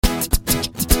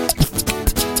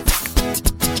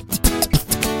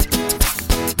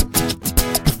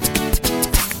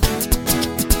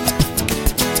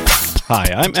Hi,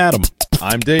 I'm Adam.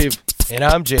 I'm Dave. And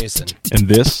I'm Jason. And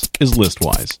this is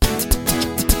Listwise.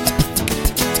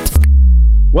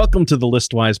 Welcome to the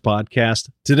Listwise podcast.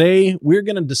 Today, we're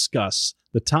going to discuss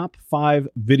the top 5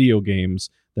 video games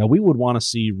that we would want to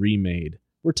see remade.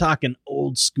 We're talking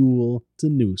old school to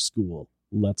new school.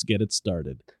 Let's get it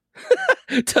started.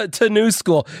 to new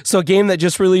school. So a game that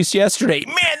just released yesterday.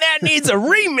 Man, that needs a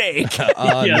remake.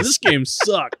 Yeah, this game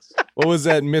sucks. What was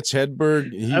that, Mitch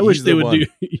Hedberg? I wish they would do...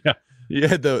 Yeah. He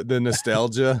had the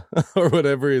nostalgia or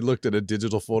whatever. He looked at a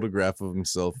digital photograph of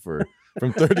himself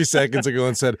from 30 seconds ago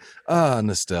and said,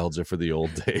 nostalgia for the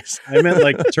old days. I meant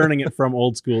like turning it from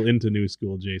old school into new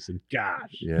school, Jason.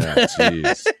 Gosh. Yeah,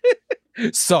 jeez.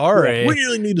 Sorry. We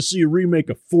really need to see a remake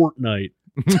of Fortnite.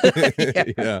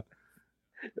 Yeah.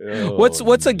 Oh,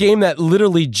 What's a game that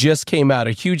literally just came out?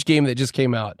 A huge game that just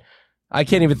came out. I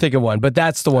can't even think of one, but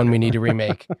that's the one we need to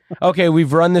remake. Okay,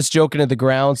 we've run this joke into the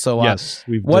ground, so yes,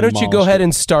 why don't you go ahead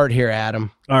and start here,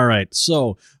 Adam? All right,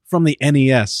 so from the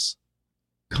NES,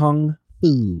 Kung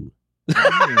Fu.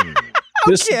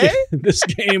 This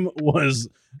game was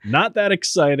not that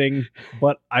exciting,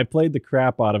 but I played the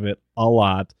crap out of it a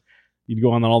lot. You'd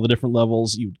go on all the different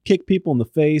levels. You'd kick people in the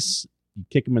face. You'd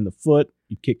kick them in the foot.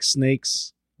 You'd kick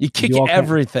snakes. You kick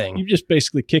everything. You just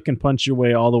basically kick and punch your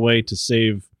way all the way to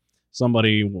save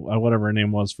somebody, whatever her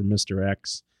name was, from Mr.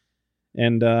 X.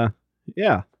 And,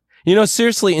 yeah. You know,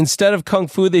 seriously, instead of Kung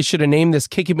Fu, they should have named this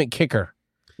Kicky McKicker.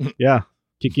 Yeah,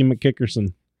 Kicky McKickerson.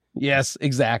 Yes,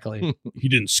 exactly. He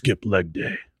didn't skip leg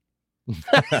day.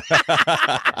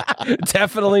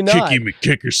 Definitely not. Kicky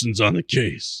McKickerson's on the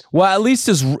case. Well, at least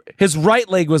his right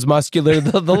leg was muscular.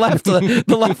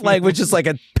 The left leg was just like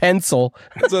a pencil.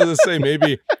 That's what I was say.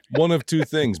 Maybe one of two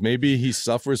things. Maybe he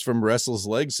suffers from restless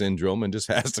leg syndrome and just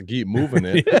has to keep moving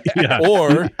it. Yeah.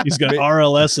 Or he's got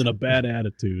RLS and a bad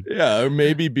attitude. Yeah, or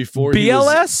maybe before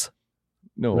BLS?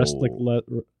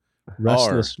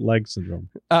 Restless leg syndrome.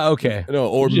 Okay. No,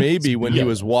 or maybe when he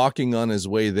was walking on his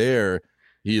way there,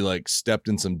 he like stepped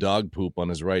in some dog poop on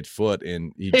his right foot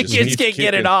and he just can't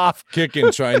get it off.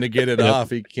 Kicking, trying to get it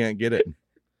off. He can't get it.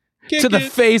 To the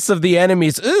face of the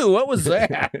enemies. Ooh, what was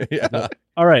that? Yeah.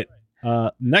 All right.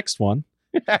 Next one.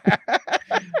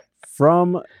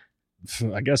 From,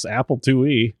 I guess, Apple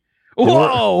IIe.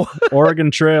 Whoa! Oregon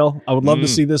Trail. I would love to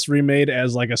see this remade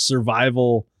as like a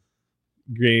survival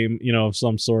game, of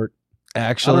some sort.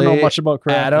 Actually, I don't know much about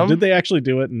crap. Adam, did they actually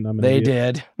do it? And They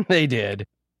did.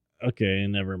 Okay,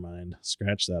 never mind.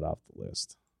 Scratch that off the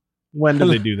list. When did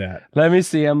they do that? Let me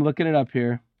see. I'm looking it up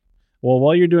here. Well,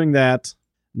 while you're doing that,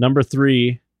 number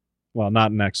 3, well,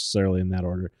 not necessarily in that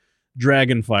order,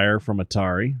 Dragonfire from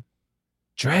Atari.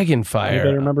 Dragonfire?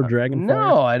 Anybody remember Dragonfire?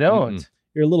 No, I don't. Mm-mm.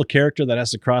 You're a little character that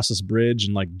has to cross this bridge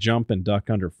and like jump and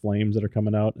duck under flames that are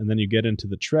coming out, and then you get into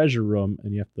the treasure room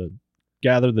and you have to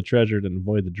gather the treasure to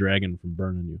avoid the dragon from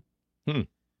burning you.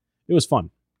 It was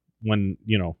fun when,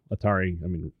 Atari,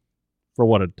 for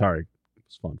what Atari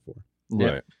was fun for.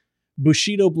 Right.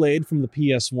 Bushido Blade from the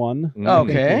PS1.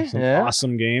 Okay. It's an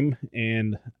awesome game,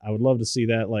 and I would love to see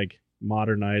that like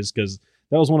modernized, because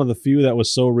that was one of the few that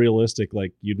was so realistic.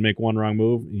 Like you'd make one wrong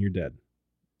move and you're dead.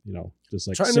 Just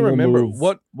like Trying to remember move.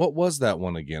 what was that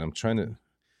one again? I'm trying to.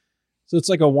 So it's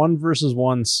like a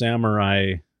 1v1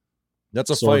 samurai. That's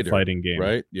a sword fighter, fighting game,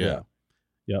 right? Yeah.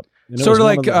 Yep. And it Sort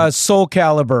was of one like Soul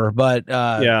Calibur, but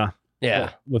yeah.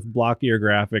 yeah. With blockier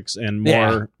graphics and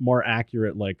more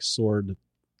accurate like sword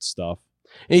stuff.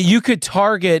 You could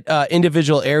target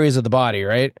individual areas of the body,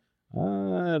 right? I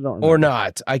don't remember. Or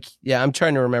not. I'm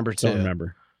trying to remember too. Don't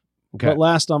remember. Okay. But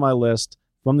last on my list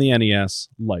from the NES,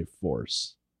 Life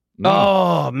Force.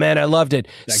 Oh man, I loved it.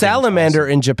 That Salamander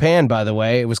awesome. in Japan, by the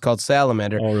way, it was called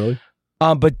Salamander. Oh, really?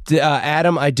 But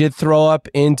Adam, I did throw up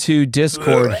into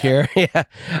Discord here.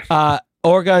 Yeah.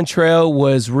 Oregon Trail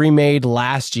was remade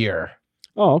last year.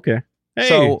 Oh, okay. Hey,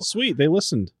 So- sweet. They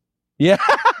listened. Yeah.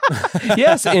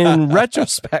 Yes, in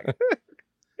retrospect.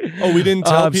 Oh, we didn't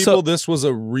tell so- people this was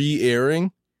a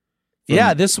re-airing?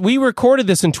 Yeah, we recorded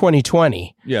this in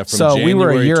 2020. Yeah, from So January we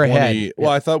were a year 20 ahead. Well,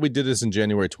 I thought we did this in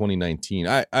January 2019.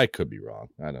 I could be wrong.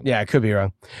 I don't know. Yeah, I could be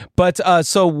wrong. But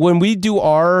so when we do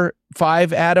our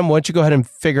 5, Adam, why don't you go ahead and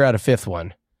figure out a 5th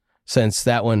one, since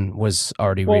that one was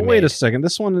already remade. Wait a second.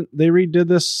 This one, they redid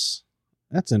this.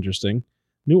 That's interesting.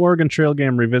 New Oregon Trail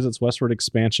game revisits westward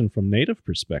expansion from native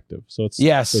perspective. So it's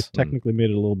Yes. they technically made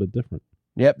it a little bit different.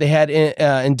 Yep, they had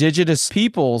indigenous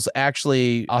peoples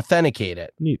actually authenticate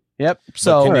it. Neat. Yep. But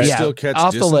So can you yeah, still catch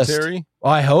off the list. dysentery?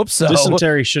 Well, I hope so.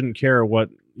 Dysentery shouldn't care where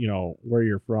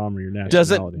you're from or your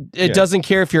nationality. It doesn't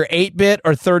care if you're 8-bit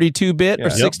or 32-bit or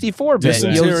Yeah. Yep. 64-bit.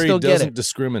 You'll Dysentery still get doesn't it.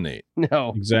 discriminate.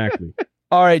 No. Exactly.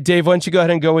 All right, Dave, why don't you go ahead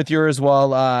and go with yours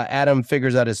while Adam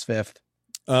figures out his fifth.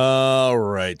 All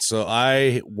right. So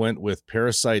I went with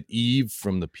Parasite Eve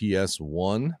from the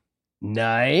PS1.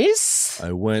 Nice.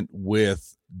 I went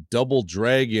with Double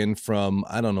Dragon from,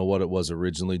 I don't know what it was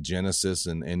originally, Genesis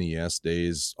and NES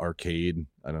days, arcade.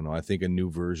 I don't know. I think a new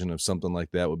version of something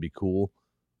like that would be cool.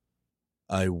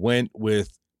 I went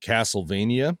with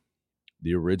Castlevania,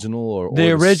 the original or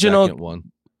The original second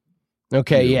one.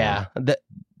 Okay, Either yeah. That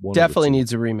One of the definitely two.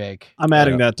 needs a remake. I'm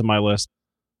adding that to my list.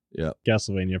 Yeah.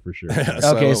 Castlevania for sure. So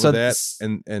I Okay, went so with that, this-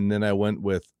 and then I went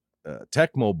with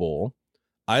Tecmo Bowl.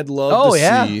 I'd love Oh, to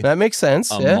yeah. see That makes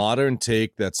sense. a Yeah. modern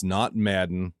take that's not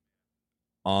Madden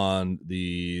on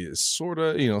the sort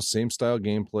of, same style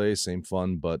gameplay, same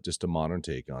fun, but just a modern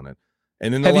take on it.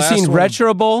 And then the Have you last seen one,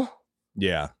 Retro Bowl?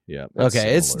 Yeah. that's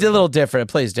Okay, it's similar. a little different.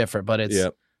 It plays different, but it's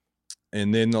Yep.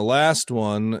 And then the last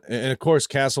one, and of course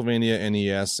Castlevania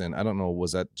NES, and I don't know,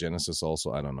 was that Genesis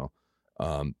also? I don't know.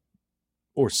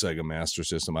 Or Sega Master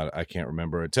System. I can't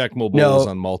remember. Tecmo Bowl No. is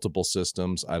on multiple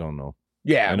systems. I don't know.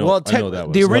 yeah. I know- Well, I know that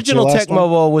was- the What's original your last Tecmo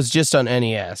Bowl was just on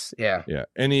NES. Yeah. Yeah.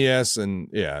 NES and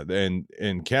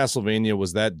Castlevania,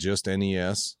 was that just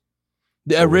NES? Or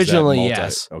was that Originally, multi-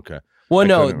 yes. Okay. Well, I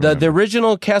no, couldn't the remember.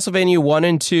 original Castlevania 1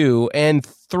 and 2 and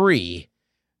 3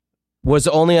 was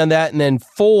only on that, and then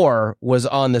 4 was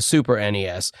on the Super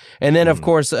NES. And then, of Hmm.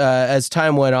 course, as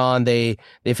time went on, they've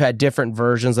had different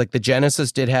versions. Like the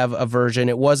Genesis did have a version.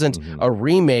 It wasn't Mhm. a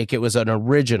remake; it was an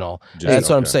original. Just- That's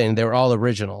what I'm okay. saying. They were all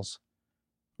originals.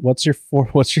 What's your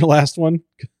What's your last one?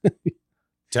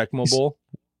 Tecmo Bowl.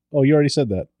 Oh, you already said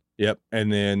that. Yep.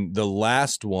 And then the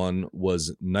last one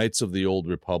was Knights of the Old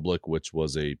Republic, which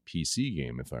was a PC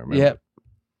game, if I remember. Yep.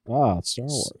 Ah, Star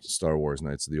Wars. Star Wars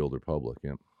Knights of the Old Republic.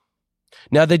 Yep.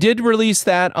 Now they did release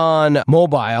that on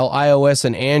mobile, iOS,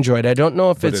 and Android. I don't know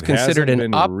if But it's it considered hasn't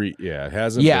an been up. it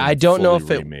hasn't. Yeah, been I don't know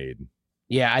fully if it- remade.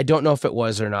 Yeah, I don't know if it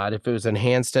was or not. If it was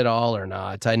enhanced at all or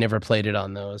not. I never played it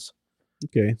on those.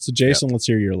 Okay, so Jason, let's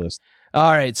hear your list.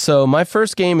 All right, so my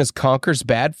first game is Conker's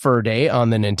Bad Fur Day on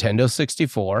the Nintendo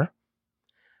 64.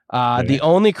 Okay. The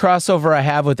only crossover I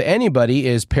have with anybody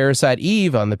is Parasite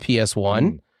Eve on the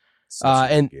PS1. Such a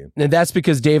good And game. that's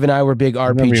because Dave and I were big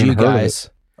never even RPG heard of guys.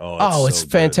 Oh, it's so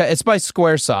good. fantastic. It's by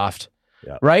Squaresoft,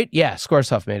 Yeah. right? Yeah,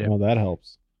 Squaresoft made it. Oh, that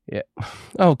helps.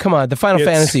 Oh, come on. The Final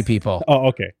It's- Fantasy people. Oh,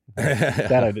 okay.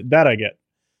 That I get.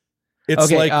 It's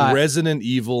Okay, like Resident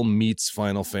Evil meets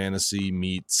Final Fantasy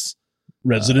meets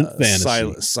Resident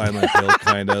Fantasy. Silent Hill,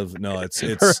 kind of. No,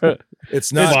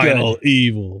 it's not Final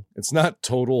Evil. it's not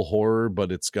total horror,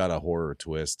 but it's got a horror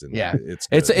twist, and Yeah. it's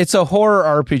good. It's a horror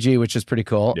RPG, which is pretty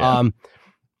cool. Yeah.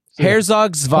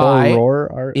 Herzog Zwei.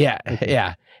 Horror art. Yeah, Okay.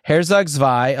 yeah. Herzog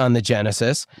Zwei on the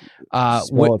Genesis.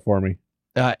 Spell it for me.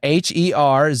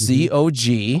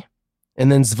 Herzog,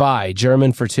 and then Zwei,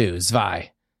 German for two.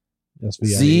 Zwei.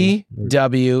 SVIE or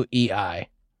ZWEI.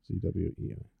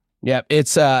 CWEI. Yep,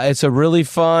 it's a really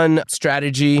fun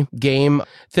strategy game.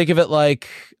 Think of it like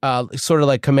sort of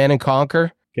like Command and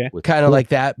Conquer, Okay. kind of like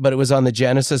that, but it was on the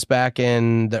Genesis back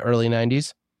in the early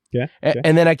 90s. Okay. Okay.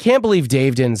 And then I can't believe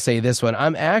Dave didn't say this one.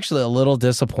 I'm actually a little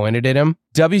disappointed in him.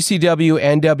 WCW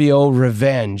NWO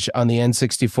Revenge on the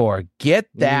N64. Get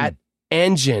that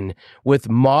engine with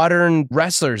modern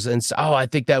wrestlers and I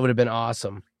think that would have been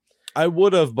awesome. I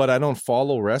would have, but I don't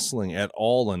follow wrestling at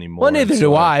all anymore. Well, neither and do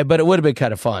so I, but it would have been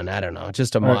kind of fun. I don't know,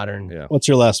 just a All right. modern. Yeah. What's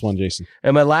your last one, Jason?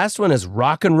 And my last one is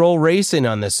Rock and Roll Racing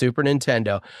on the Super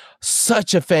Nintendo.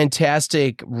 Such a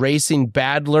fantastic racing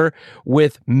battler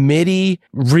with MIDI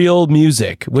real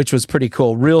music, which was pretty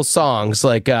cool. Real songs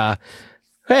like,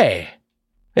 hey,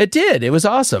 it did. It was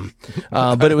awesome.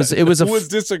 But it was a. Who was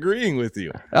disagreeing with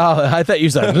you? Oh, I thought you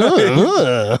said.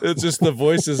 It's just the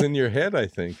voices in your head, I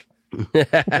think.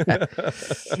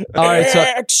 All right, so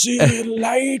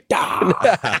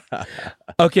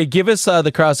okay, give us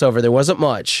the crossover. There wasn't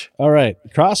much. All right.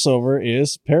 Crossover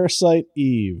is Parasite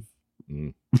Eve.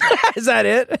 Is that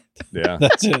it? Yeah.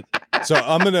 That's it. So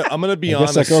I'm gonna be I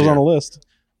guess honest. that goes here. on the list.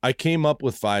 I came up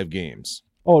with 5 games.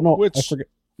 Oh no, Which- I forgot.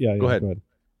 Yeah, Go ahead.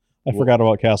 I forgot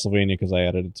about Castlevania because I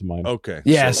added it to mine. Okay.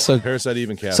 Yeah, so- Parasite Eve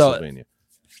and so- Castlevania.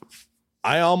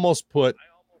 I almost put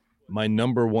my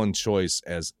number one choice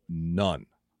as none.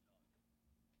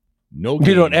 No games.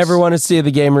 You don't ever want to see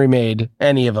the game remade,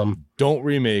 any of them. Don't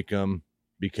remake them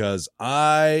because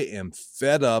I am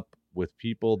fed up with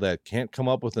people that can't come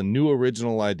up with a new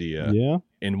original idea Yeah.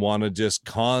 and want to just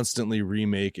constantly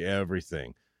remake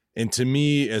everything. And to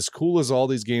me, as cool as all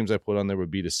these games I put on there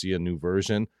would be to see a new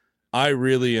version, I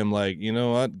really am like, you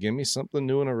know what? Give me something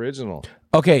new and original.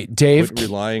 Okay, Dave, Quit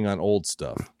relying on old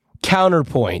stuff.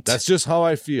 Counterpoint. That's just how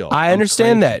I feel. I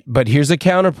understand that, but here's a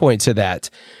counterpoint to that.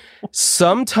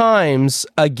 Sometimes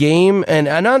a game, and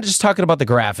I'm not just talking about the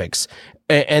graphics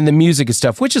and the music and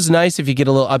stuff, which is nice if you get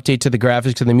a little update to the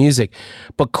graphics and the music,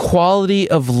 but quality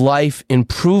of life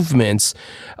improvements.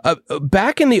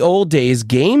 Back in the old days,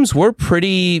 games were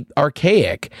pretty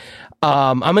archaic.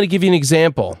 I'm going to give you an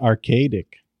example. Arcadic.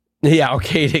 Yeah,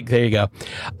 arcadic. There you go.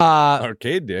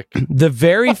 Arcade dick. The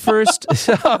very first.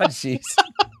 Oh, jeez.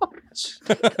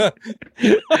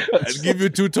 I'd give you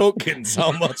 2 tokens.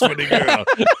 How much for the girl?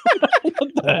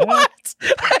 What?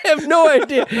 I have no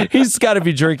idea. He's got to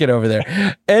be drinking over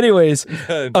there. Anyways,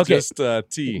 okay. Just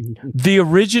tea. The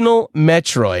original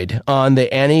Metroid on the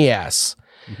NES,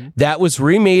 that was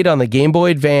remade on the Game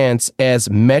Boy Advance as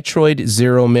Metroid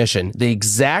Zero Mission. The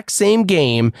exact same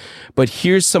game, but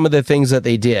here's some of the things that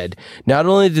they did. Not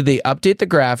only did they update the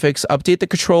graphics, update the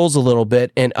controls a little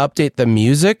bit, and update the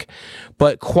music,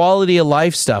 but quality of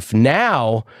life stuff.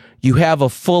 Now, you have a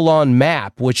full-on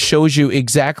map which shows you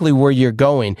exactly where you're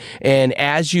going. And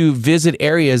as you visit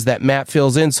areas, that map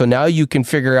fills in. So now you can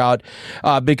figure out,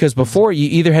 because before you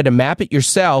either had to map it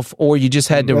yourself or you just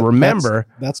had to remember.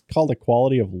 That's called a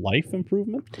quality of life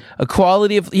improvement? A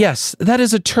quality of, yes, that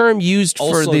is a term used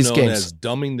also for these known games. as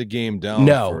dumbing the game down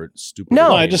for stupid.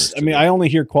 No, I only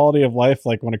hear quality of life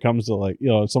like when it comes to like,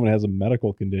 if someone has a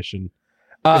medical condition.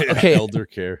 Okay. Elder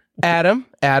care. Adam,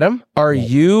 are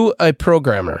you a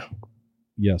programmer?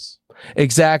 Yes.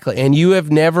 Exactly. And you have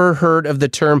never heard of the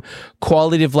term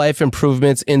quality of life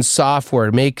improvements in software.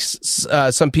 It makes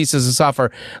some pieces of software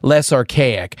less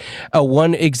archaic.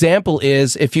 One example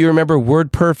is, if you remember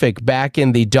WordPerfect back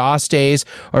in the DOS days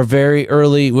or very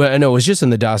early, well, no, it was just in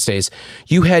the DOS days,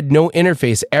 you had no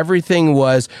interface. Everything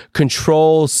was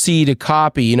Control C to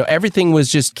copy. Everything was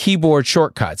just keyboard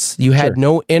shortcuts. You had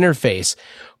no interface.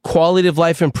 Quality of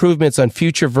life improvements on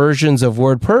future versions of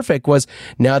WordPerfect was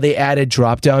now they added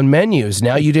drop-down menus.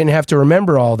 Now you didn't have to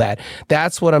remember all that.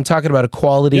 That's what I'm talking about, a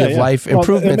quality of life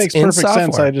improvements. It makes perfect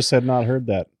sense. I just had not heard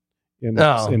that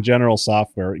in general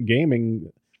software.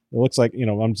 Gaming, it looks like, I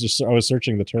was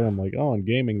searching the term like, in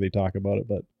gaming they talk about it,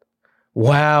 but.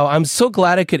 Wow, I'm so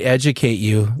glad I could educate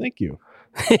you. Thank you.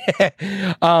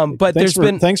 But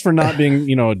thanks for not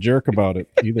being, a jerk about it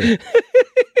either.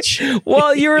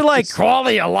 Well, you were like,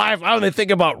 quality of life. I only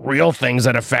think about real things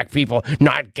that affect people,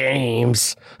 not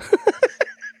games.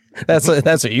 That's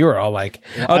what you were all like.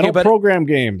 Okay, I don't program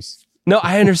games. No,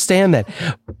 I understand that,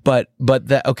 but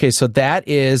that okay. So that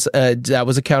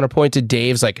was a counterpoint to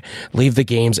Dave's like, leave the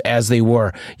games as they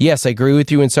were. Yes, I agree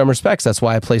with you in some respects. That's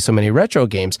why I play so many retro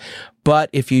games. But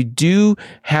if you do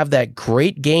have that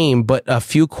great game, but a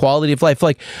few quality of life,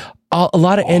 like a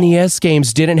lot of NES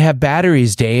games didn't have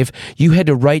batteries, Dave. You had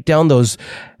to write down those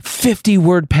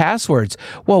 50-word passwords.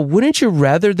 Well, wouldn't you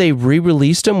rather they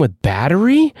re-released them with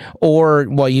battery? Or,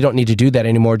 well, you don't need to do that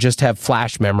anymore. Just have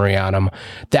flash memory on them.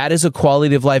 That is a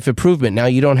quality of life improvement. Now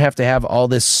you don't have to have all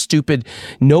this stupid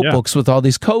notebooks with all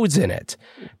these codes in it.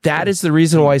 That is the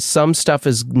reason why some stuff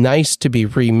is nice to be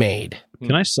remade.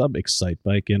 Can I sub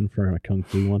Excitebike in for a Kung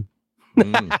Fu one? He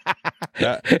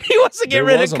wants to get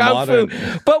rid of Kung Fu,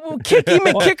 but Kiki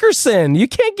McKickerson, you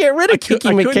can't get rid of Kiki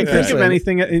McKickerson. I couldn't think of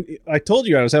anything. I told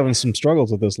you I was having some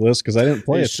struggles with this list because I didn't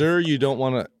play it. Sure, you don't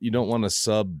want to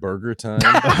sub Burger Time.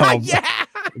 Yeah.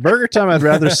 Burger Time, I'd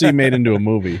rather see made into a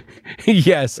movie.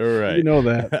 Yes, all right. You know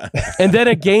that. And then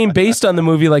a game based on the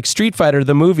movie, like Street Fighter,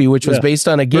 the movie, which was based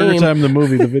on a game. Burger Time, the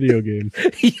movie, the video game.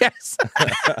 Yes.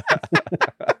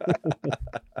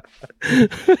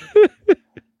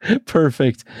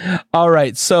 Perfect. All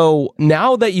right. So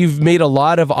now that you've made a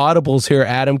lot of audibles here,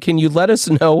 Adam, can you let us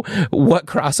know what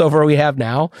crossover we have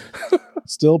now?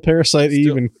 Still Parasite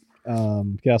Eve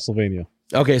and Castlevania.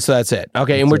 Okay, so that's it.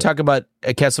 Okay, and we're talking about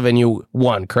Castlevania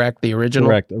 1, correct? The original?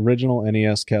 Correct. Original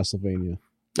NES Castlevania.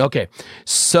 Okay,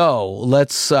 so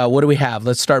let's, what do we have?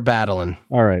 Let's start battling.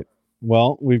 All right.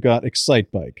 Well, we've got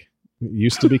Excitebike. It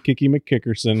used to be Kiki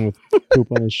McKickerson with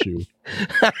poop on his shoe.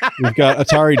 We've got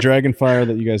Atari Dragonfire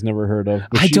that you guys never heard of.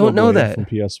 I don't know that. From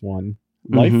PS1.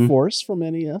 Life Force from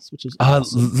NES, which is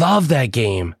awesome. Love that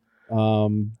game.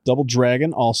 Double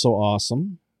Dragon, also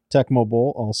awesome. Tecmo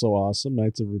Bowl, also awesome.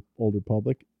 Knights of the Old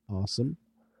Republic, awesome.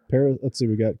 Let's see,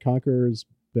 we got Conqueror's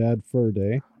Bad Fur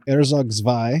Day. Herzog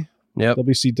Zwei. Yep.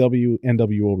 WCW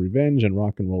NWO Revenge and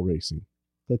Rock and Roll Racing.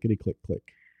 Clickety click click.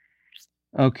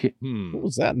 Okay. What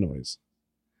was that noise?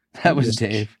 That was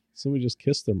Dave. Somebody just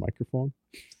kissed their microphone.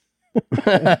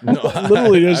 No,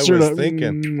 Literally just I was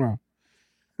thinking.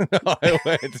 No, I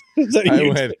went.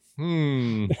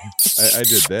 I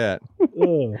did that.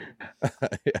 Yeah.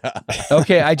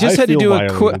 Okay, I just had to do a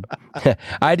quick.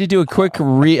 I had to do a quick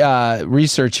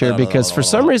research here because for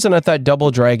some reason I thought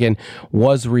Double Dragon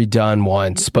was redone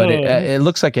once, but it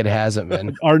looks like it hasn't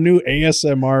been. Our new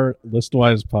ASMR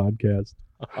Listwise podcast.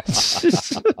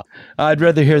 I'd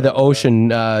rather hear the ocean,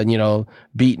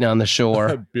 beating on the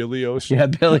shore. Billy Ocean. Yeah,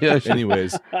 Billy Ocean.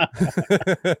 Anyways,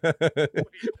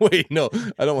 wait, no,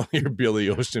 I don't want to hear Billy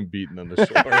Ocean beating on the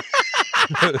shore.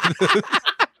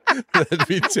 That'd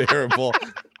be terrible.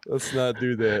 Let's not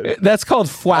do that. That's called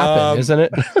flapping, isn't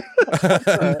it?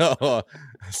 No,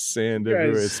 sand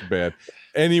everywhere. It's bad.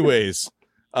 Anyways,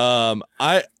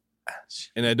 I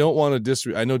don't want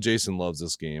to I know Jason loves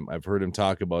this game. I've heard him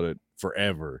talk about it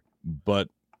forever, but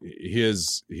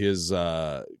his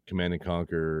Command and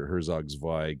Conquer Herzog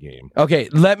Zwei game. Okay,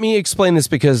 let me explain this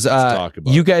because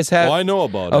you guys have. Oh, I know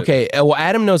about it. Okay, well,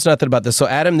 Adam knows nothing about this. So,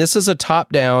 Adam, this is a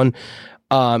top-down.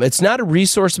 It's not a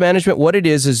resource management. What it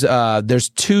is there's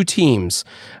two teams.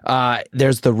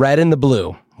 There's the red and the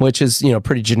blue, which is,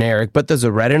 pretty generic, but there's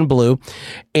a red and blue.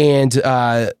 And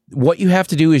what you have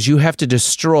to do is you have to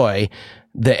destroy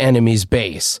the enemy's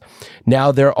base.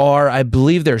 Now, I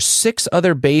believe there's 6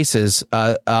 other bases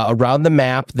around the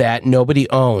map that nobody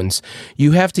owns.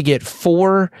 You have to get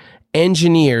 4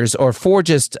 engineers or 4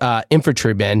 just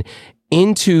infantrymen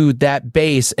into that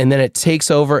base, and then it takes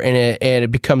over and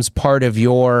it becomes part of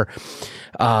your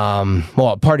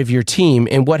part of your team.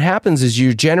 And what happens is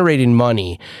you're generating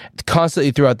money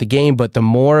constantly throughout the game, but the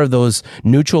more of those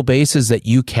neutral bases that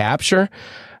you capture,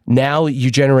 now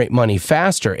you generate money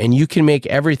faster, and you can make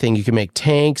everything. You can make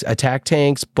tanks, attack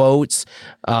tanks, boats,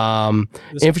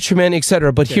 infantrymen,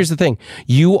 etc. But here's the thing: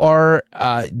 you are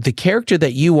the character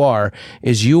that you are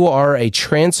a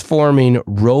transforming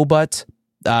robot.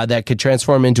 That could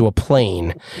transform into a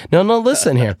plane. No,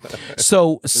 listen here.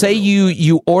 So say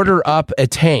you order up a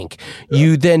tank.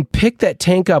 You then pick that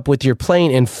tank up with your plane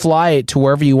and fly it to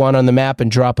wherever you want on the map and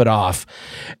drop it off.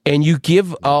 And you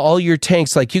give all your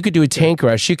tanks, like you could do a tank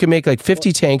rush. You can make like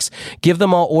 50 tanks, give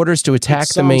them all orders to attack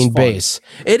the main base.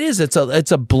 It is. It's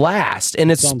a blast.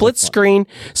 And it's split screen,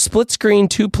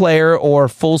 2-player, or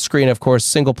full screen, of course,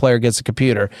 single player gets a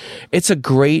computer. It's a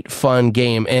great, fun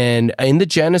game. And in the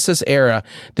Genesis era,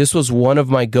 this was one of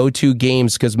my go-to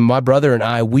games because my brother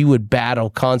and we would battle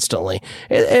constantly.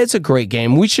 It's a great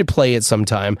game. We should play it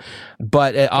sometime.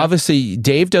 But obviously,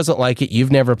 Dave doesn't like it.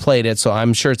 You've never played it, so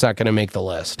I'm sure it's not going to make the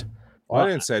list. Well, I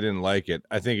didn't say I didn't like it.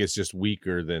 I think it's just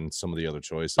weaker than some of the other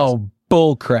choices. Oh,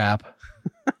 bull crap.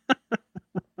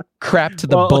 Crap to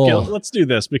the bull. Okay, let's do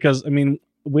this because,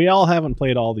 we all haven't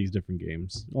played all these different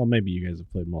games. Well, maybe you guys have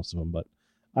played most of them, but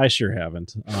I sure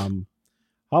haven't.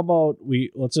 How about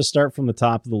let's just start from the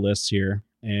top of the list here,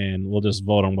 and we'll just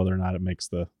vote on whether or not it makes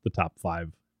the top 5.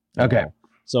 Okay.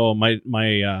 So my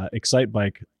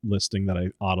Excitebike listing that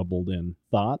I audibled in.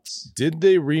 Thoughts? Did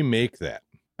they remake that?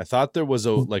 I thought there was a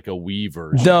Wii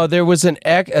version. No, there was an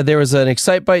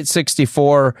Excitebike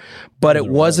 64, but it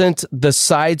wasn't the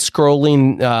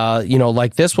side-scrolling,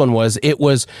 like this one was. It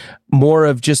was more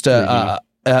of just a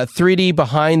 3D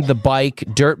behind the bike,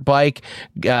 dirt bike.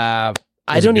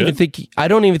 I don't even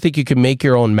think you could make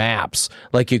your own maps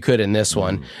like you could in this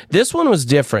one. This one was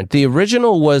different. The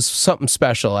original was something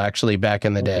special, actually, back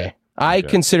in the day. I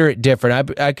consider it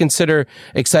different. I consider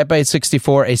Excitebike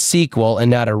 64 a sequel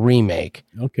and not a remake.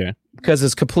 Okay, because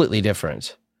it's completely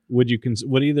different. Would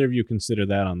either of you consider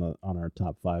that on our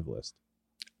top 5 list?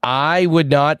 I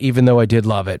would not, even though I did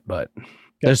love it. But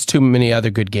there's too many other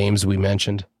good games we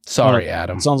mentioned. Sorry,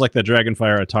 Adam. It sounds like the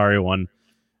Dragonfire Atari one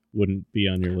wouldn't be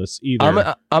on your list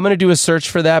either. I'm going to do a search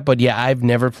for that, but I've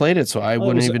never played it, so I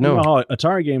wouldn't even know.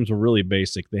 Atari games were really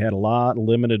basic. They had a lot of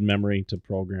limited memory to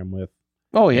program with.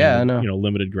 Oh yeah, I know.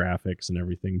 Limited graphics and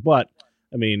everything. But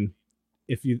when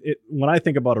I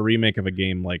think about a remake of a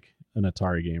game like an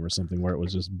Atari game or something where it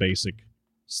was just basic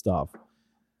stuff,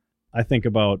 I think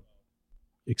about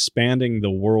expanding the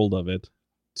world of it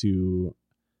to,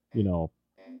 you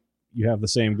have the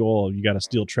same goal. You got to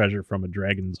steal treasure from a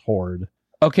dragon's hoard.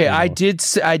 Okay, I did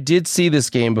see this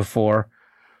game before,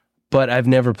 but I've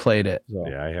never played it. So.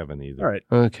 Yeah, I haven't either. All right.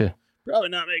 Okay. Probably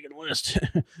not making a list.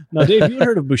 Now, Dave, you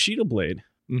heard of Bushido Blade?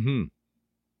 Mm-hmm.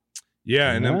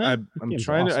 Yeah, and I'm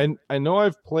trying to. I know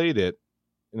I've played it,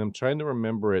 and I'm trying to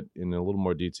remember it in a little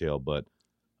more detail. But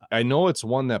I know it's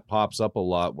one that pops up a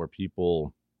lot where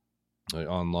people, like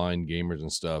online gamers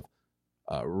and stuff,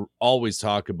 always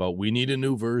talk about we need a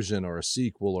new version or a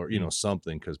sequel or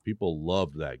something because people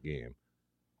loved that game.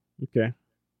 Okay,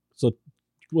 so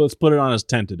let's put it on as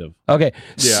tentative. Okay.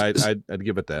 Yeah, I'd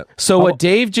give it that. So what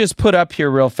Dave just put up here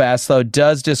real fast, though,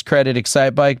 does discredit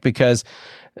Excitebike because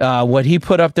what he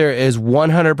put up there is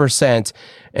 100%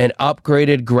 an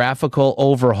upgraded graphical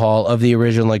overhaul of the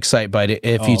original Excitebike.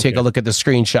 If you take a look at the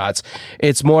screenshots,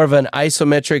 it's more of an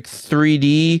isometric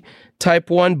 3D type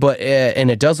one, but and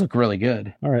it does look really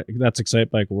good. All right, that's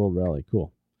Excitebike World Rally.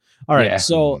 Cool. All right,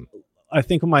 so I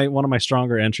think one of my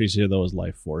stronger entries here though is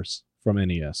Life Force from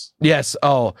NES. Yes.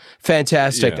 Oh,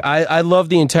 fantastic. Yeah. I love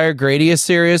the entire Gradius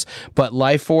series, but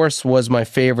Life Force was my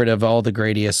favorite of all the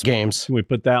Gradius games. Can we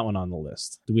put that one on the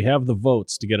list? Do we have the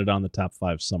votes to get it on the top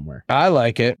 5 somewhere? I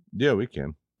like it. Yeah, we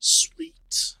can. Sweet.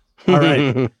 All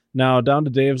right. Now down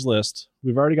to Dave's list.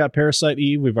 We've already got Parasite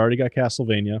Eve. We've already got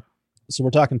Castlevania. So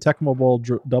we're talking Tecmo Bowl,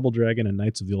 Double Dragon, and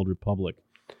Knights of the Old Republic.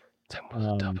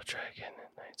 Double Dragon.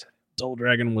 Double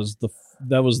Dragon was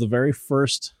the very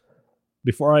first.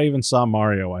 Before I even saw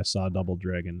Mario, I saw Double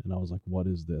Dragon, and I was like, what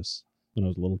is this? When I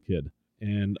was a little kid.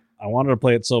 And I wanted to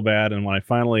play it so bad, and when I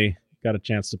finally got a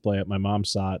chance to play it, my mom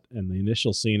saw it, and the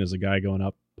initial scene is a guy going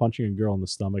up, punching a girl in the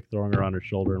stomach, throwing her on her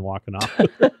shoulder, and walking off with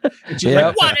her. And she's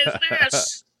like, what is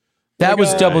this? That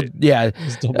was Double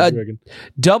Dragon.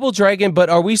 Double Dragon, but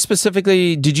are we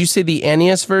specifically, did you say the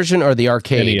NES version or the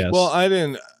arcade? NES. Well, I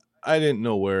didn't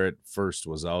know where it first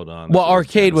was out on. Well,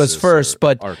 arcade was first,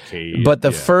 but the yeah.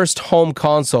 first home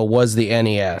console was the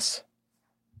NES.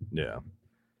 Yeah,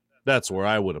 that's where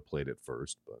I would have played it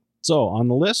first. But so on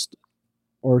the list,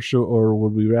 or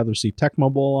would we rather see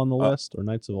Tecmo Bowl on the list or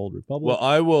Knights of Old Republic?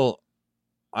 Well,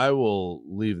 I will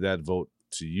leave that vote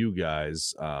to you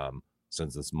guys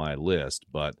since it's my list.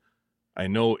 But I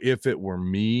know if it were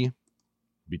me,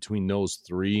 between those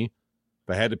three, if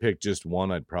I had to pick just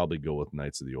one, I'd probably go with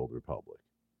Knights of the Old Republic.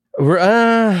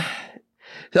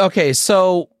 Okay,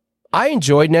 so I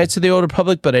enjoyed Knights of the Old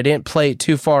Republic, but I didn't play it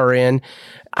too far in.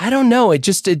 I don't know. It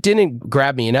didn't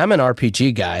grab me, and I'm an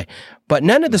RPG guy, but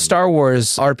none of the Star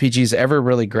Wars RPGs ever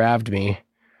really grabbed me.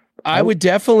 I would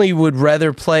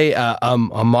rather play a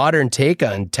modern take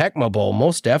on Tecmo Bowl,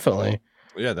 most definitely.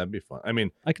 Yeah, that'd be fun. I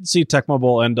mean, I can see Tecmo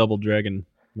Bowl and Double Dragon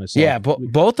myself. Yeah,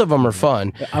 both of them are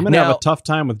fun. I'm going to have a tough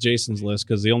time with Jason's list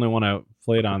because the only one I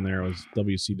played on there was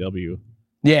WCW.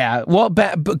 Yeah, well,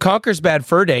 Conker's Bad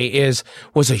Fur Day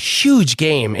was a huge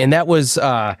game, and that was...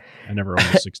 I never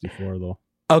owned a 64, though.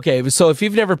 Okay, so if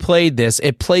you've never played this,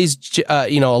 it plays, a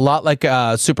lot like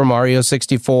Super Mario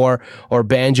 64 or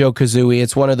Banjo-Kazooie.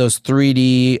 It's one of those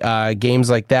 3D games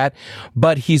like that,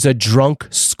 but he's a drunk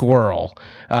squirrel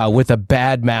with a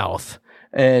bad mouth,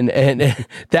 and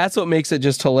that's what makes it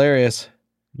just hilarious.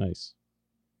 Nice.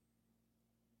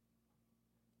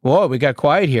 Whoa, we got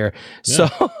quiet here. Yeah,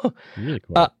 so, really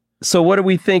quiet. So what are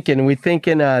we thinking? Are we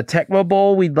thinking Tecmo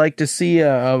Bowl? We'd like to see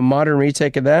a modern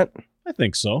retake of that? I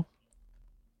think so.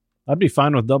 I'd be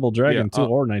fine with Double Dragon too,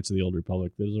 or Knights of the Old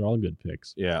Republic. Those are all good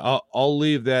picks. Yeah, I'll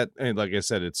leave that. And like I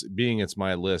said, it's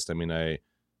my list. I mean, I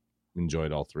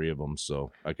enjoyed all three of them,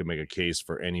 so I could make a case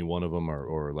for any one of them,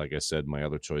 or like I said, my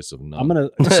other choice of none. My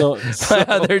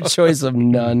other choice of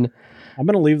none. I'm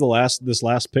gonna leave this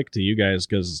last pick to you guys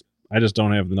because I just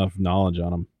don't have enough knowledge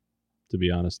on them, to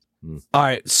be honest. All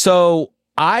right, so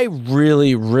I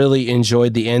really, really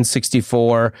enjoyed the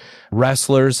N64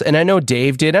 wrestlers, and I know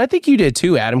Dave did. I think you did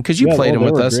too, Adam, because you played them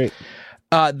with us. Great.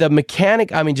 The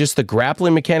mechanic, just the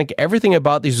grappling mechanic, everything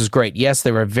about these was great. Yes,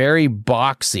 they were very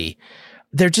boxy.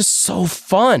 They're just so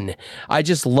fun. I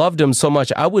just loved them so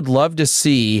much. I would love to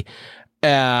see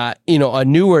a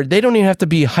newer, they don't even have to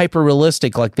be hyper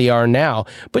realistic like they are now,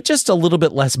 but just a little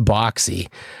bit less boxy.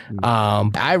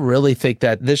 I really think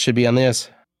that this should be on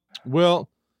this. Well,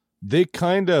 they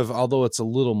kind of, although it's a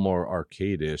little more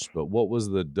arcade-ish, but what was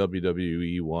the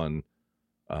WWE one?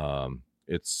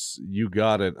 You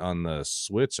got it on the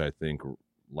Switch, I think,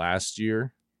 last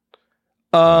year.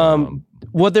 Well,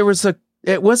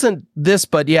 it wasn't this,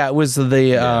 but yeah, it was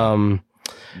the,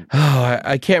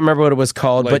 I can't remember what it was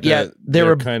called, like but they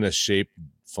were kind of shaped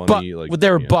funny, they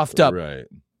were buffed up. Right.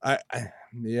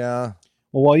 Yeah.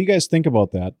 Well, while you guys think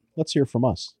about that, let's hear from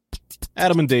us.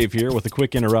 Adam and Dave here with a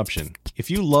quick interruption. If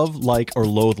you love, like, or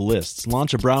loathe lists,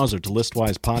 launch a browser to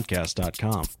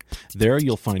listwisepodcast.com. There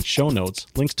you'll find show notes,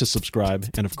 links to subscribe,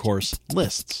 and of course,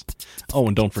 lists. Oh,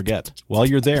 and don't forget, while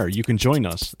you're there, you can join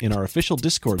us in our official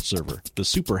Discord server, the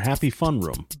Super Happy Fun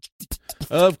Room.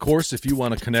 Of course, if you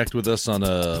want to connect with us on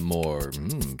a more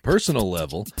personal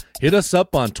level, hit us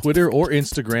up on Twitter or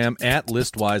Instagram at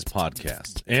Listwise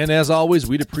Podcast. And as always,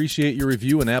 we'd appreciate your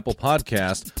review in Apple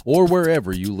Podcasts or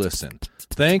wherever you listen.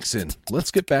 Thanks, and let's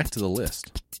get back to the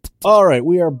list. All right,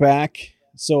 we are back.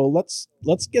 So let's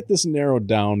get this narrowed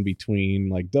down between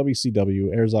like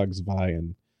WCW, Herzog Zwei,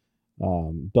 and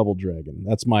Double Dragon.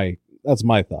 That's my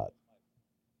thought.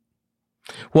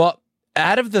 Well,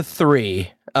 out of the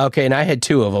three, okay, and I had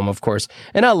two of them, of course,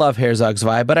 and I love Herzog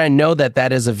Zwei, but I know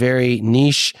that is a very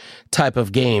niche type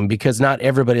of game because not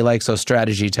everybody likes those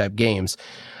strategy type games.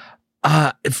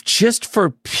 If just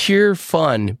for pure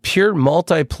fun, pure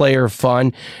multiplayer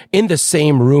fun, in the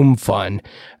same room fun,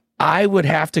 I would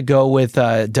have to go with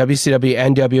WCW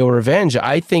NWO Revenge.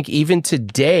 I think even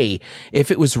today,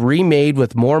 if it was remade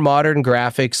with more modern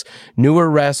graphics, newer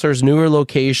wrestlers, newer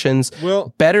locations,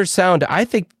 better sound, I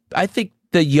think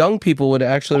the young people would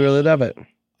actually really love it.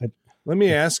 Let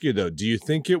me ask you though, do you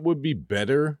think it would be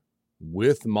better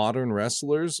with modern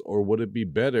wrestlers, or would it be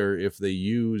better if they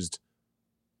used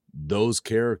those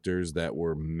characters that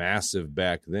were massive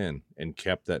back then and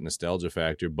kept that nostalgia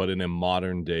factor, but in a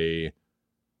modern day?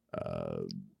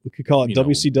 We could call it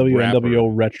WCW NWO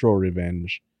Retro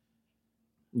Revenge.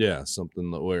 Yeah,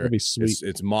 something where that'd be sweet.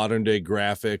 It's modern day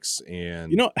graphics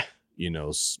and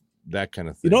that kind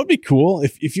of thing. You know, it'd be cool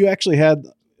if you actually had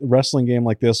a wrestling game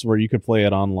like this where you could play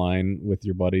it online with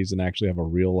your buddies and actually have a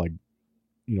real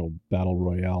battle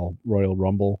royale, Royal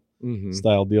Rumble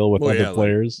style deal with other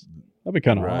players. That'd be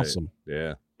kind of awesome.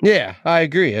 Yeah. Yeah, I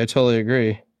agree. I totally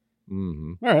agree.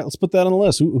 Mm-hmm. All right, let's put that on the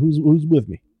list. Who's with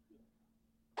me?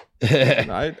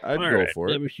 I'd go for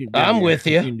it. I'm with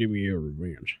you.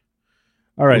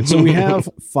 All right, so we have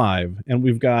 5, and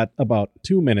we've got about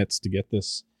 2 minutes to get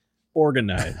this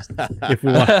organized if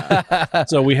we want.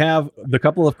 So we have the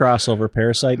couple of crossover,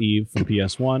 Parasite Eve from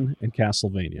PS1 and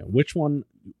Castlevania. Which one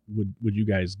would you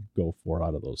guys go for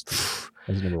out of those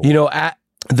two? At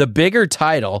the bigger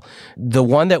title, the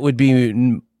one that would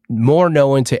be more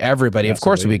known to everybody, of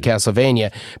course, would be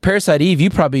Castlevania. Parasite Eve, you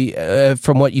probably,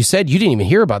 from what you said, you didn't even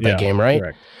hear about that game, right?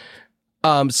 Correct.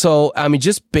 So, I mean,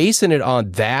 just basing it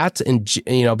on that, and,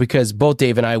 because both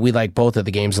Dave and I, we like both of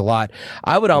the games a lot,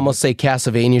 I would almost say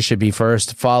Castlevania should be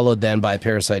first, followed then by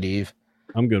Parasite Eve.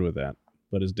 I'm good with that.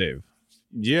 But is Dave?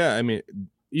 Yeah, I mean,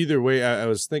 either way, I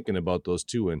was thinking about those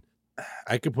two, and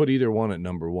I could put either one at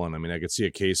number one. I mean, I could see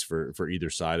a case for either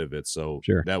side of it, so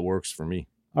that works for me.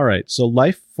 All right, so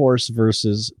Life Force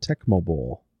versus Tecmo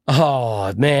Bowl.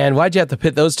 Oh, man, why'd you have to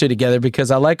pit those two together? Because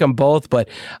I like them both, but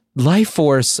Life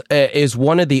Force is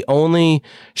one of the only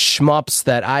shmups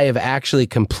that I have actually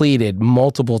completed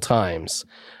multiple times.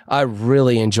 I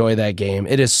really enjoy that game.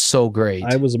 It is so great.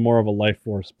 I was more of a Life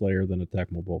Force player than a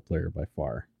Tecmo Bowl player by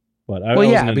far. But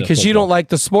because you don't like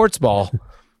the sports ball.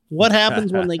 What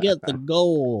happens when they get the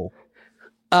goal?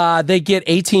 They get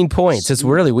 18 points. It's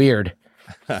really weird.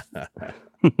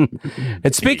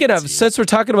 And speaking of, since we're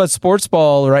talking about sports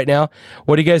ball right now,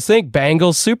 what do you guys think?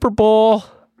 Bengals Super Bowl?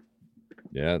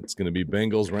 Yeah, it's going to be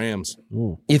Bengals Rams.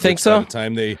 Ooh. You think so? By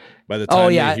the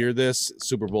time they hear this,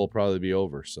 Super Bowl will probably be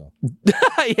over. So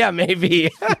yeah, maybe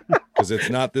because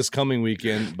it's not this coming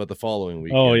weekend, but the following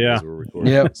weekend. Oh yeah, we're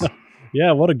recording. Yep.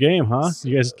 Yeah, what a game, huh?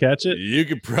 You guys catch it? You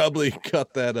could probably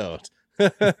cut that out.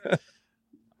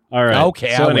 All right.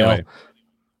 Okay. So anyway.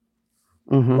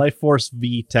 Life Force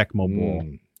v Tecmo Bowl.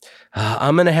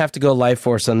 I'm gonna have to go Life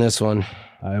Force on this one.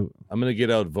 I'm gonna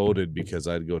get outvoted because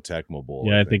I'd go Tecmo Bowl.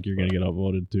 Yeah, I think you're gonna get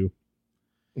outvoted too.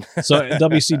 So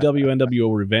WCW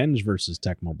NWO Revenge versus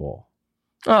Tecmo Bowl.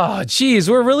 Oh, geez,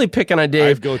 we're really picking on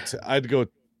Dave. I'd go.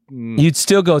 You'd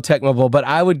still go Tecmo Bowl, but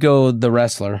I would go the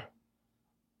wrestler.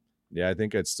 Yeah, I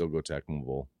think I'd still go Tecmo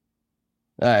Bowl.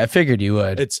 I figured you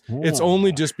would. It's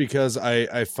only just because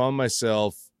I found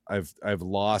myself. I've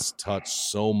lost touch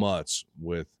so much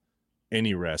with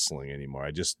any wrestling anymore.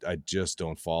 I just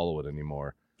don't follow it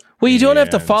anymore. Well, you don't have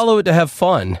to follow it to have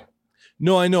fun.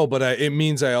 No, I know, but it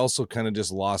means I also kind of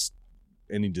just lost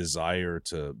any desire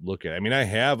to look at it. I mean, I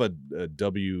have a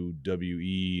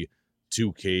WWE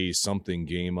 2K something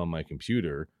game on my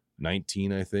computer,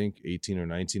 19, I think, 18 or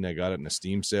 19. I got it in a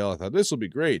Steam sale. I thought this will be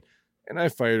great. And I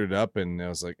fired it up and I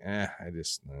was like, I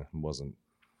just wasn't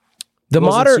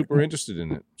super interested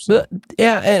in it. So.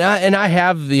 And I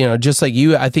have, just like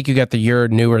you, I think you got your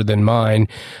newer than mine,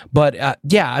 but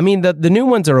I mean the new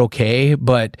ones are okay,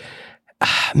 but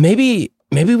maybe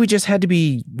we just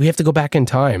we have to go back in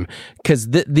time because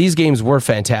these games were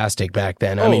fantastic back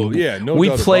then. We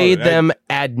played them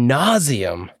ad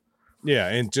nauseum. Yeah,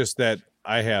 and just that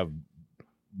I have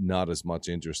not as much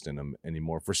interest in them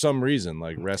anymore for some reason,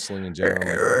 like wrestling in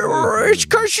general. It's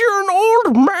because you're an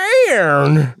old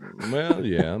man. Well,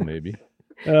 yeah, maybe.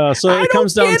 So it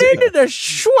comes down to into the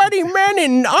sweaty men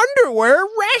in underwear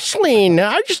wrestling.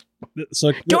 I just this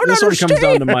one comes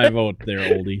down to my vote there,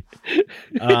 oldie.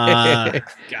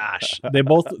 Gosh,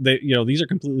 these are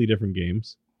completely different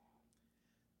games.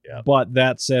 Yeah. But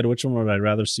that said, which one would I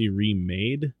rather see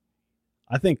remade?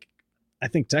 I think I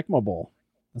think Tecmo Bowl.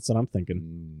 That's what I'm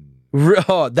thinking.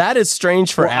 Oh, that is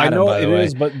strange for Adam. I know by it the way.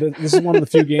 is, but this is one of the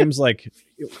few games like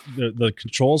the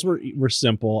controls were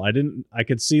simple. I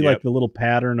could see like the little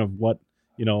pattern of what,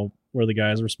 where the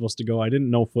guys were supposed to go. I didn't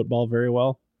know football very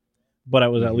well, but I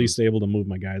was at least able to move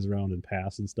my guys around and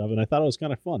pass and stuff, and I thought it was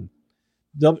kind of fun.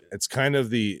 It's kind of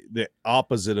the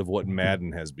opposite of what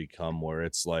Madden has become, where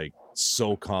it's like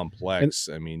so complex.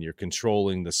 I mean, you're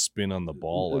controlling the spin on the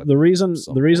ball. The reason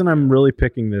I'm really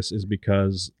picking this is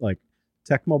because like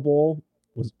Tecmo Bowl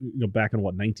was back in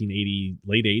 1980,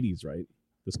 late 80s, right?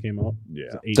 This came out.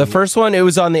 Yeah, the first one, it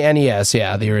was on the NES.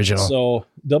 Yeah, the original. So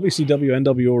WCW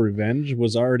NWO Revenge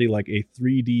was already like a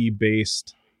 3D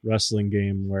based wrestling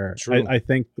game where I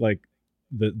think like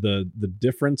the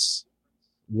difference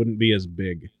wouldn't be as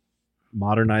big.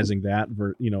 Modernizing that,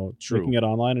 looking at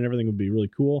online and everything would be really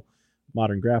cool.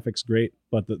 Modern graphics, great,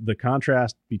 but the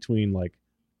contrast between like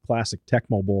classic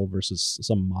Tecmo Bowl versus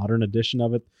some modern edition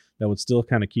of it that would still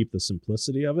kind of keep the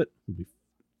simplicity of it would be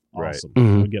awesome. Right.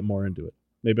 I would get more into it.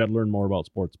 Maybe I'd learn more about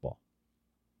sports ball.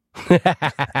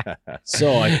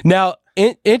 Now,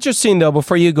 interesting though,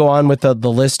 before you go on with the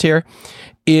list here,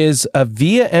 is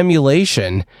via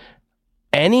emulation,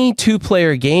 any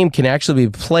two-player game can actually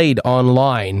be played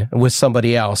online with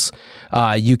somebody else.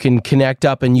 You can connect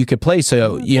up and you could play.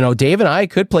 So, Dave and I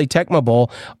could play Tecmo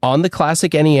Bowl on the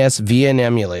classic NES via an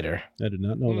emulator. I did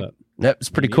not know that. That's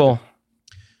pretty cool.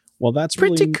 Well, that's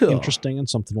pretty really cool. Interesting and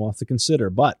something we'll have to consider.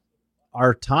 But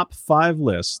our top 5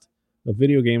 list of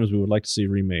video games we would like to see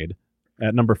remade.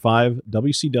 At number 5,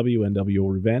 WCW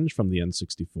NWO Revenge from the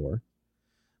N64.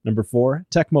 Number 4,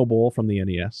 Tecmo Bowl from the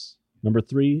NES. Number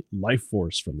 3, Life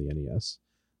Force from the NES.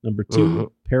 Number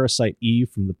 2, Parasite Eve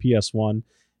from the PS1.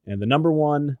 And the number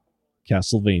 1,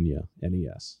 Castlevania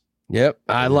NES. Yep,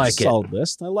 I like it. Solid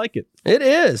list. I like it. It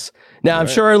is. Now, I'm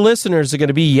sure our listeners are going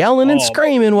to be yelling and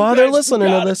screaming while they're listening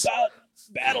to this.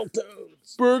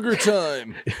 Battletoads. Burger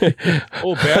time.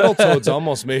 Battletoads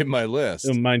almost made my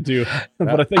list. Mine too.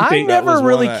 But I never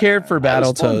really cared for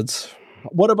Battletoads.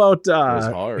 What about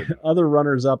hard. other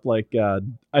runners up? Like I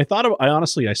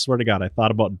swear to God, I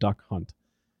thought about Duck Hunt,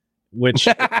 which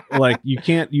like you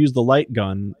can't use the light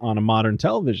gun on a modern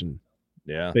television.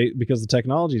 Yeah, because the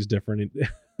technology is different.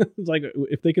 It's like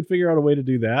if they could figure out a way to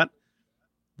do that,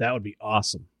 that would be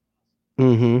awesome.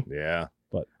 Mm-hmm. Yeah,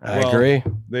 but I agree.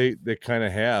 They kind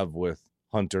of have with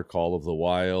Hunter Call of the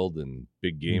Wild and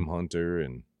Big Game Hunter,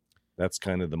 and that's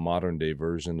kind of the modern day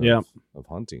version of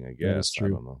hunting, I guess. That's true.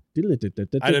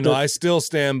 I don't know. I still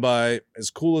stand by,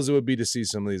 as cool as it would be to see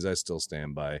some of these, I still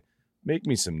stand by. Make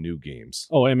me some new games.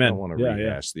 Oh, amen. I don't want to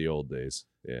rehash the old days.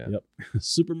 Yeah. Yep.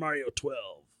 Super Mario 12.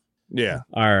 Yeah.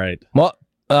 All right. Well,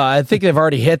 I think they've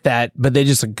already hit that, but they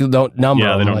just don't number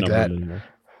them like that. Anymore.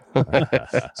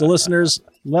 So, listeners,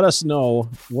 let us know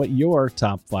what your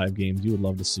top 5 games you would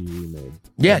love to see remade.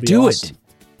 Yeah, do awesome. It.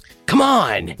 Come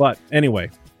on. But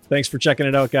anyway, thanks for checking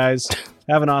it out, guys.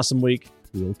 Have an awesome week.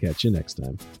 We'll catch you next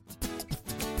time.